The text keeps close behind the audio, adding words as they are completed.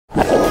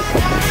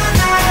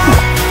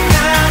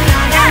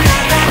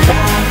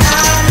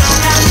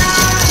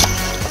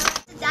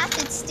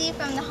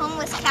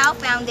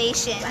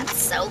foundation. That's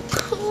so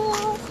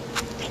cool.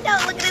 I know,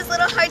 look at his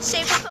little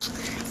heart-shaped.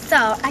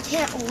 So, I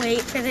can't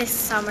wait for this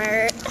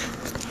summer.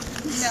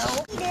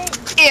 No.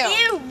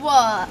 Ew.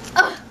 Ugh.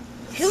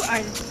 Who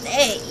are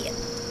they?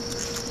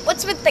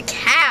 What's with the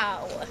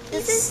cow?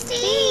 This is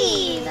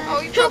Steve. Oh,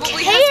 he Who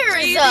probably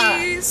cares?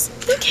 has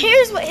Who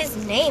cares what his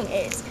name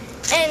is?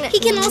 And He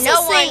can also no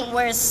sing. one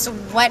wears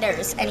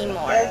sweaters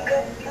anymore.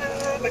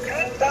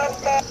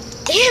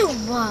 Ew.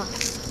 Ugh.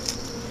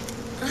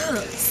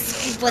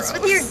 What's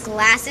with your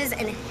glasses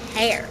and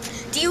hair?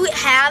 Do you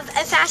have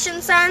a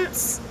fashion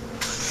sense?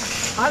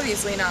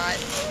 Obviously not.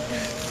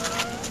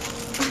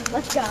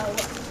 Let's go.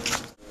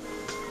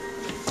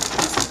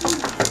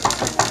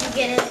 You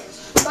get it?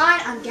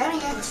 Fine, I'm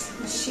getting it.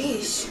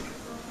 Sheesh.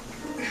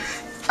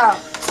 Oh,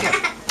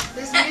 yeah.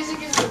 This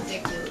music is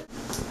ridiculous.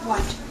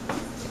 What?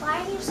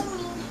 Why are you so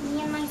mean to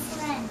me and my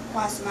friend?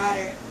 What's the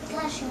matter?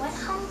 Because she went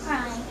home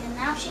crying and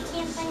now she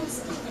can't find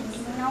Stephen. Do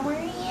you know where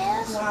he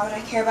is? Why would I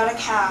care about a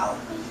cow?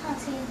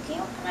 Because he's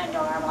cute and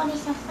adorable and he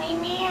can play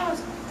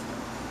music.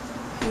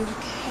 Who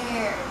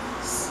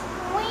cares?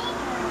 Wait.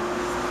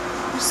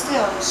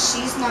 Still,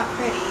 she's not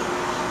pretty,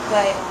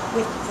 but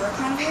with your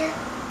kind of hair,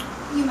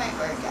 you might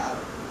work out.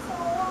 For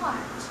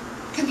what?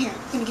 Come here,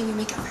 I'm gonna give you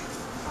makeup.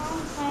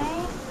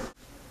 Okay.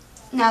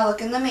 Now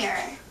look in the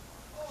mirror.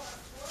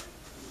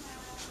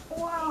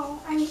 Wow.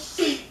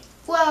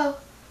 Whoa,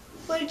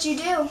 what did you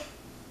do?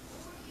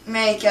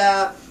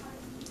 Makeup,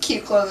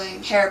 cute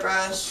clothing,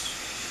 hairbrush,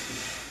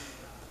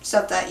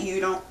 stuff that you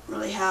don't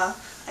really have,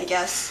 I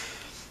guess.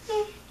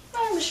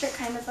 I wish it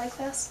kind of like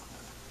this.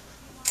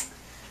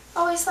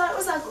 Always thought it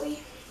was ugly.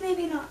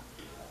 Maybe not.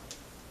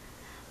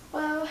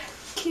 Well,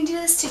 can you do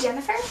this to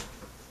Jennifer?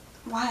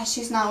 Why?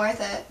 She's not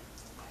worth it.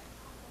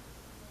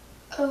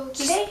 Okay.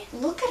 Just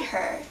look at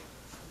her.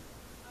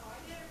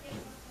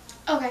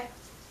 Okay.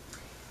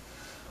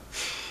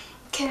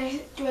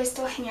 Do I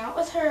still hang out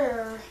with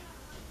her? Or?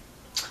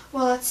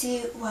 Well, let's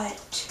see what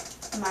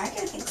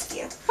Margo thinks of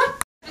you.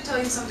 To tell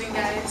you something,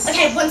 guys.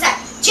 Okay, one sec.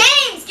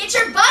 James, get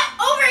your butt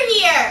over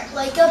here!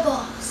 Like a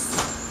boss.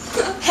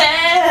 You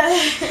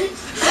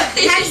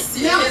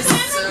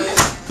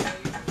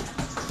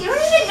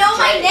don't even know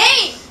my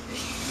name!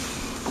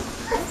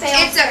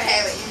 It's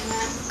okay, Leanna.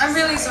 I'm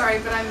really sorry,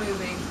 but I'm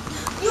moving.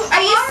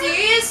 Are you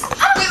serious?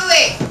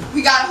 Wait.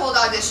 We gotta hold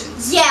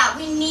auditions. Yeah,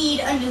 we need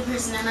a new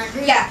person in our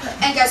group. Yeah,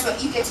 and guess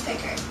what? You get to pick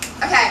her.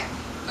 Okay.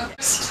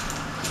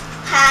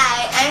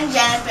 Hi, I'm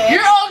Jennifer.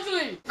 You're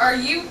ugly! Are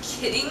you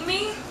kidding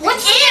me?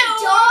 What's the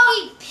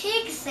doggy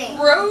pig thing?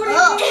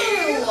 Rodent?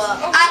 Ew.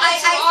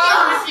 What's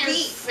wrong with your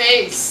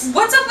face?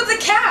 What's up with the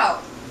cow?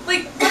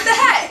 Like, what the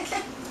heck?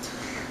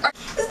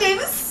 His name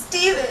is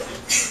Steven.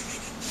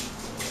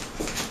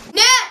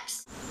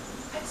 Next!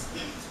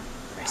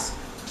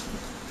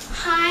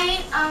 Hi,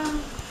 I'm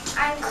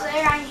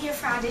Claire. I'm here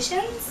for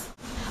auditions.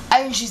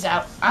 I think she's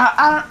out.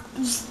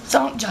 Just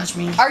don't judge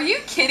me. Are you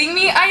kidding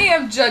me? I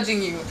am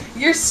judging you.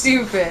 You're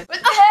stupid.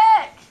 What the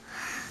heck?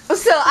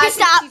 So I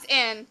stop. think she's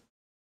in.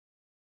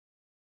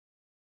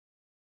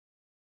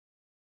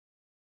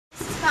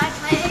 This is my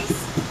place.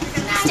 We're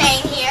gonna be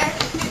staying here.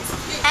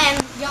 And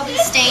you'll be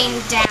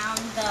staying down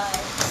the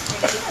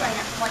street like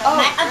one of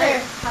my other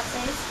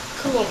houses.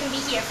 Cool. You can be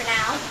here for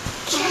now.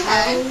 I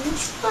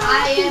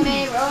am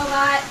a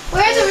robot.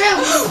 Where's the room?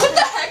 What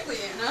the heck,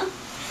 Leanna?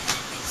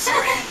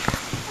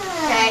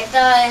 Okay,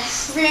 the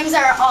rooms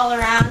are all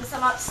around.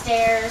 Some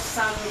upstairs,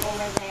 some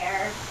over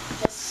there.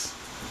 Just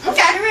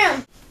find a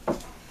room.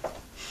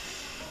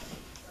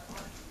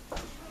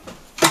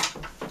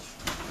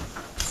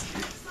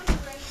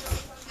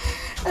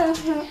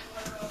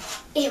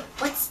 Ew,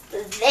 what's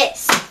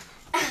this?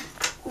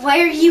 Why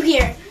are you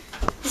here?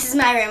 This is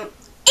my room.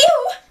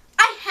 Ew!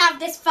 I have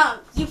this phone.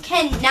 You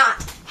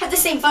cannot have the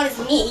same phone as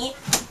me.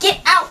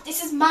 Get out.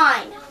 This is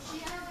mine.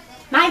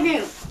 My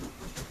room.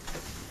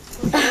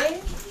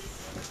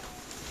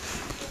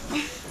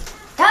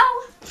 Go.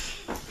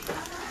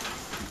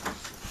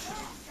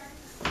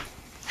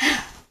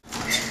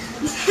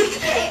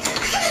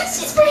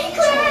 It's pretty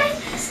cool.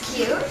 It's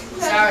cute.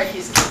 Sorry,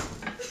 he's cute.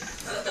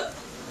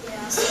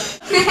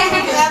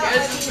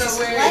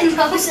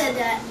 Who said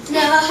that?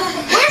 No.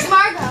 Where's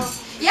Margo?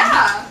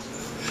 Yeah.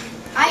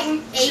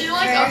 I ate She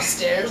like her.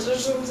 upstairs or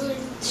something?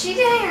 She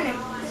did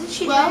Isn't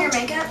she doing your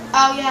makeup?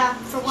 Oh yeah.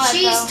 For what?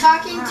 She's though?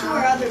 talking to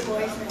her other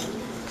boyfriend.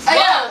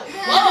 Whoa!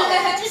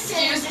 Just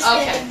kidding. Excuse- Just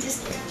okay. kidding.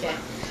 Just kidding.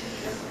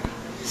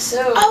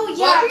 So, Oh,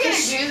 yeah, what are we gonna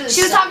because do this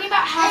She was summer? talking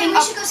about having we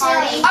a should go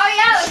party. see Oh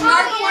yeah, like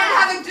Margo wanted to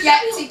have a get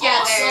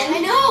together. I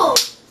know.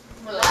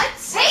 What?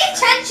 Pay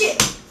attention.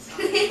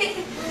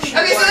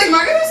 Okay, so like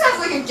Margo wants to have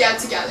like a get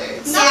together.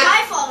 So Not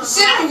my like, fault.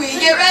 shouldn't we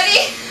get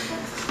ready?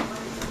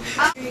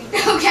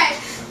 Okay.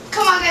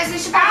 Come on, guys. We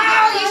should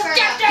probably get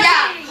ready.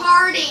 Yeah,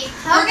 party.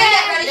 We're gonna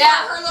get ready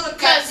Yeah. for her little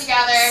get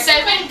together.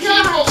 7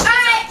 people.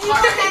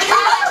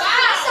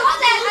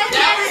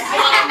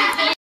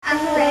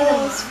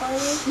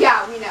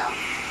 Yeah, we know.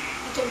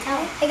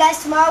 Hey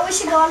guys, tomorrow we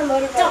should go on a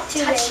motorboat. Don't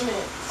touch me.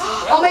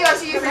 Oh my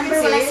gosh, are you freaking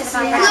serious?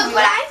 Look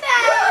what I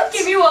found.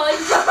 Give me one.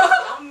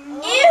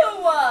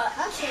 Ew.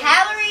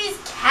 Calories.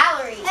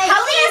 Hey, How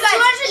do you guys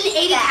 280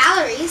 eat that?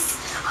 calories.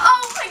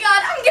 Oh my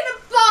god, I'm gonna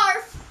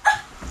barf.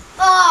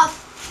 Oh,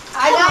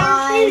 I got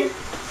on.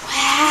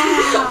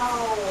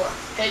 Wow.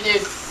 Hey,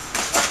 dude.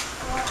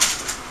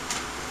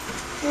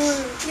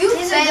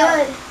 These are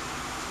good.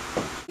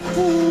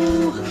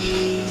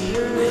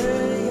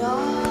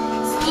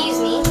 Excuse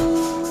me.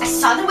 I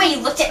saw the way you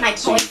looked at my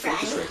boyfriend.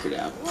 This record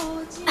out.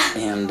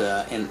 And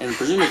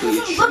presumably I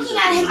wasn't looking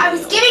at him. I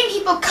was giving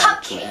people an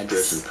cupcakes.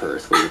 address in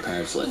Perth where your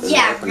parents live. And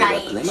Yeah, they opened it up,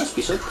 right. and they must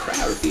be so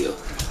proud of you.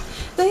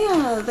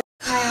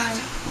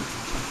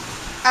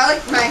 I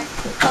like my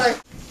color.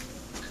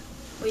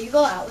 Will you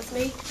go out with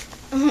me?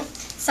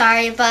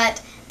 Sorry,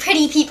 but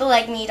pretty people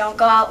like me don't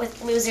go out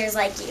with losers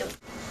like you.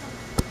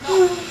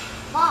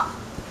 Mom.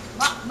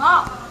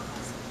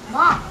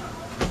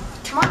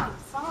 Come on,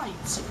 fine.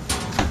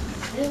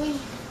 Really?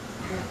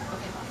 Here,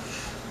 okay, Mom.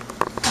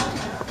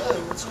 Oh,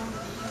 what's wrong with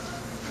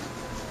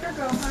you? Your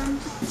girlfriend.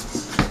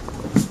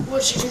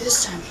 What'd she do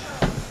this time?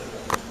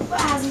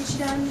 What hasn't she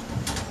done?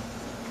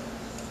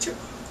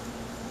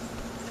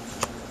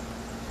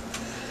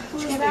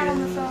 Who's that on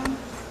the phone?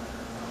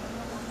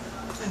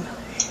 My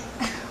mother.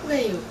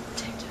 Way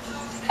protective.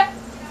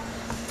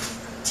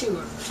 Too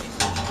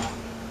overprotective.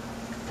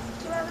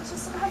 Do I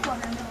just have one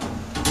or no?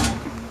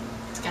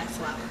 It's got a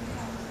flower.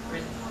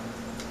 Really?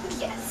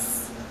 Yes.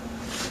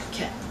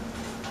 Okay.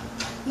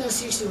 No,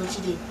 seriously, what'd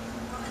you do?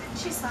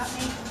 She slapped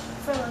me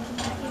for looking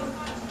at you.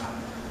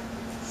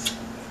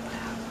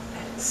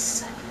 That is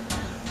sad.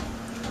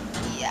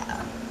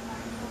 Yeah.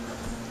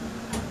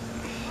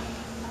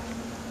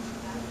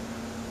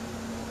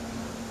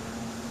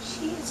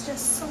 She is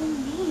just so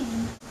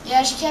mean.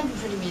 Yeah, she can be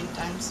pretty mean at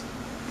times.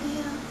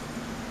 Yeah.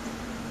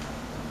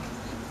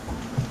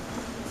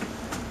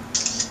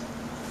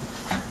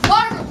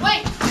 Margo,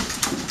 wait!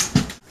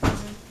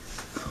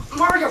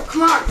 Margo,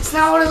 come on. It's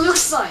not what it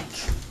looks like.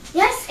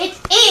 Yes, it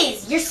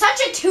is. You're such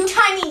a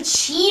two-timing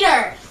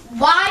cheater.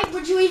 Why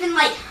would you even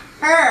like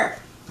her?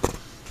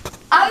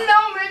 I don't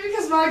know, maybe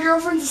because my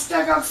girlfriend's a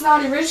stuck-up,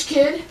 snotty rich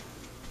kid.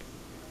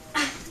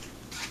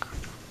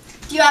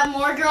 Do you have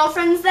more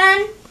girlfriends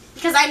then?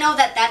 Because I know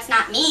that that's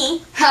not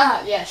me.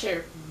 Haha, yeah,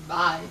 sure.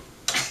 Bye.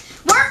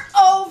 We're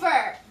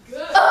over.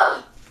 Good.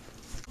 Ugh.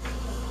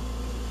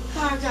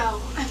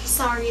 Margo, I'm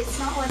sorry. It's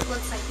not what it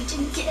looks like. We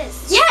didn't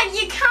kiss. Yeah,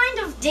 you kind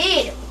of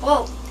did.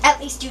 Well, at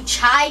least you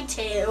tried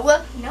to.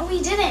 No,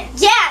 we didn't.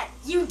 Yeah,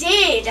 you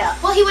did.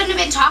 Well, he wouldn't have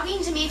been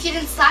talking to me if you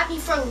didn't slap me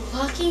for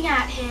looking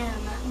at him.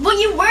 Well,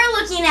 you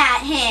were looking at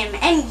him,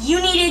 and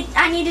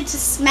I needed to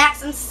smack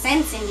some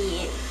sense into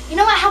you. You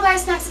know what? How about I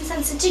smack some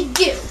sense into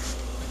you?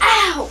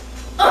 Ow!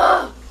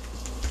 Ugh!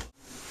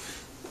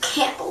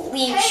 Can't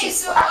believe she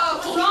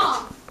slapped me.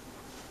 wrong.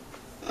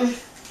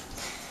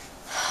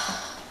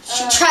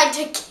 She tried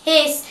to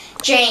kiss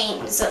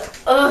James.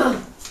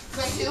 Ugh.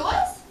 Wait, who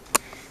was?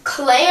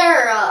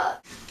 Clara.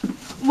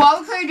 Why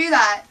would Claire do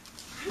that?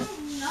 I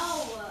don't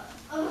know.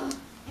 Ugh.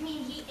 I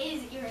mean, he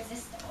is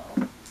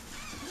irresistible.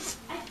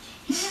 I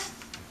can't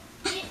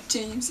get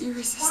James, why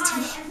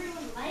irresistible.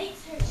 everyone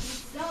likes her.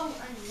 She's so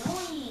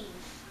annoying.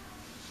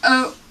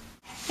 Oh.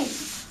 Hey,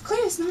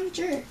 Claire's not a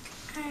jerk.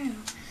 I don't know.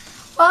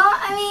 Well,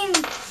 I mean,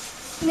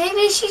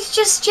 maybe she's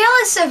just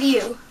jealous of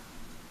you.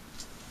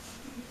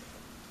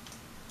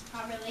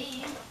 Not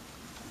really.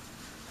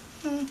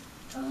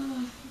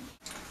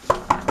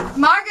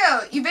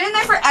 Margo, you've been in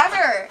there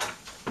forever.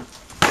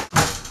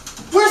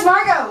 Where's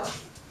Margo?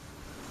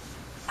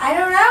 I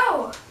don't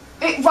know.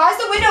 Wait, why is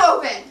the window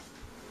open?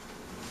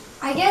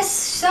 I guess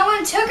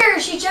someone took her.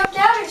 She jumped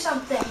out or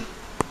something.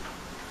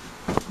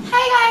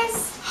 Hi,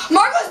 guys.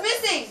 Margo's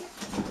missing.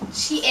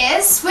 She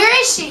is? Where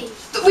is she?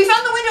 We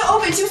found the window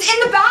open. She was in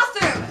the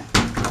bathroom.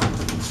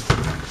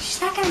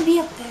 She's not going to be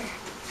up there.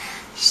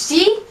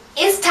 She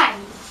is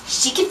tiny.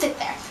 She can fit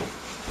there.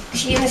 Is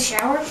she in the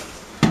shower?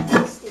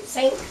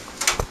 Sink?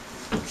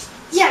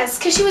 Yes,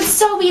 because she would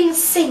so be in the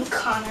sink,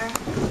 Connor.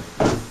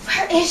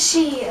 Where is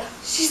she?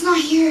 She's not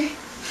here. I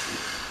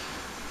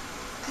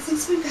think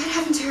something bad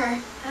happened to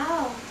her.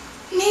 Ow.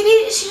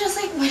 Maybe she just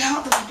like went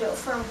out the window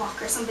for a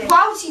walk or something.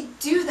 Why would she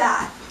do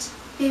that?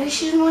 Maybe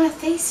she didn't want to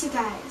face you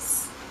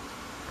guys.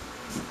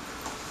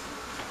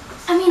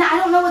 I mean, I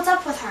don't know what's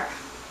up with her.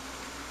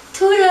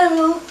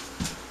 Toodaloo.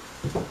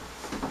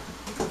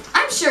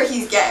 I'm sure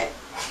he's gay.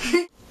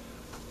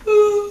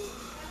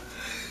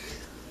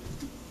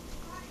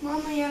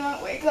 Mama, you're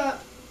not wake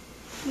up.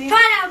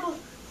 Pineapple.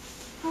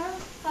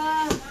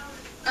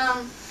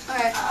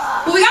 Okay.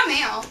 Well, we got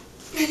mail.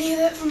 Any of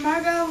it from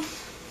Margo?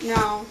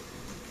 No.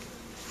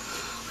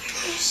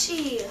 Where is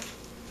she?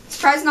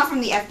 Surprised not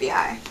from the FBI.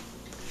 I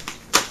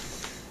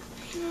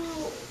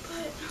know,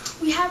 but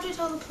we have to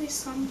tell the police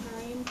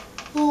sometime.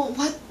 Well,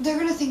 what? They're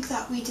gonna think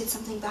that we did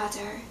something bad to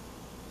her.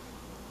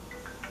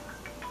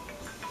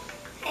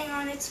 Hang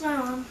on, it's my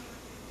mom.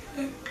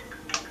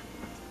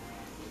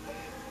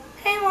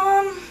 Hey,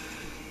 Mom.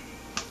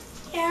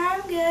 Yeah,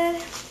 I'm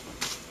good.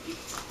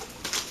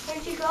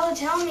 Where'd you go?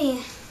 Tell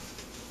me.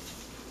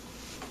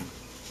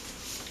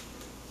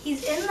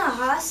 He's in the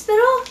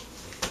hospital?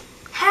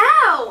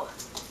 How?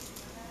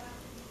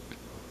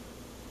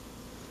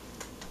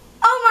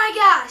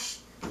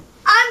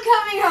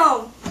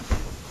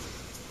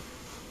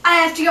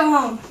 have to go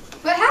home.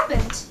 What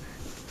happened?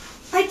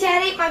 My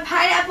dad ate my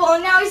pineapple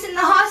and now he's in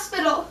the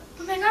hospital.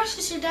 Oh my gosh,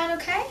 is your dad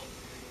okay?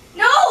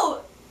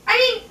 No! I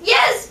mean,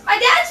 yes, my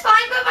dad's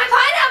fine, but my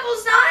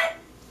pineapple's not.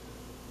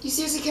 You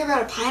seriously care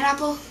about a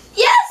pineapple?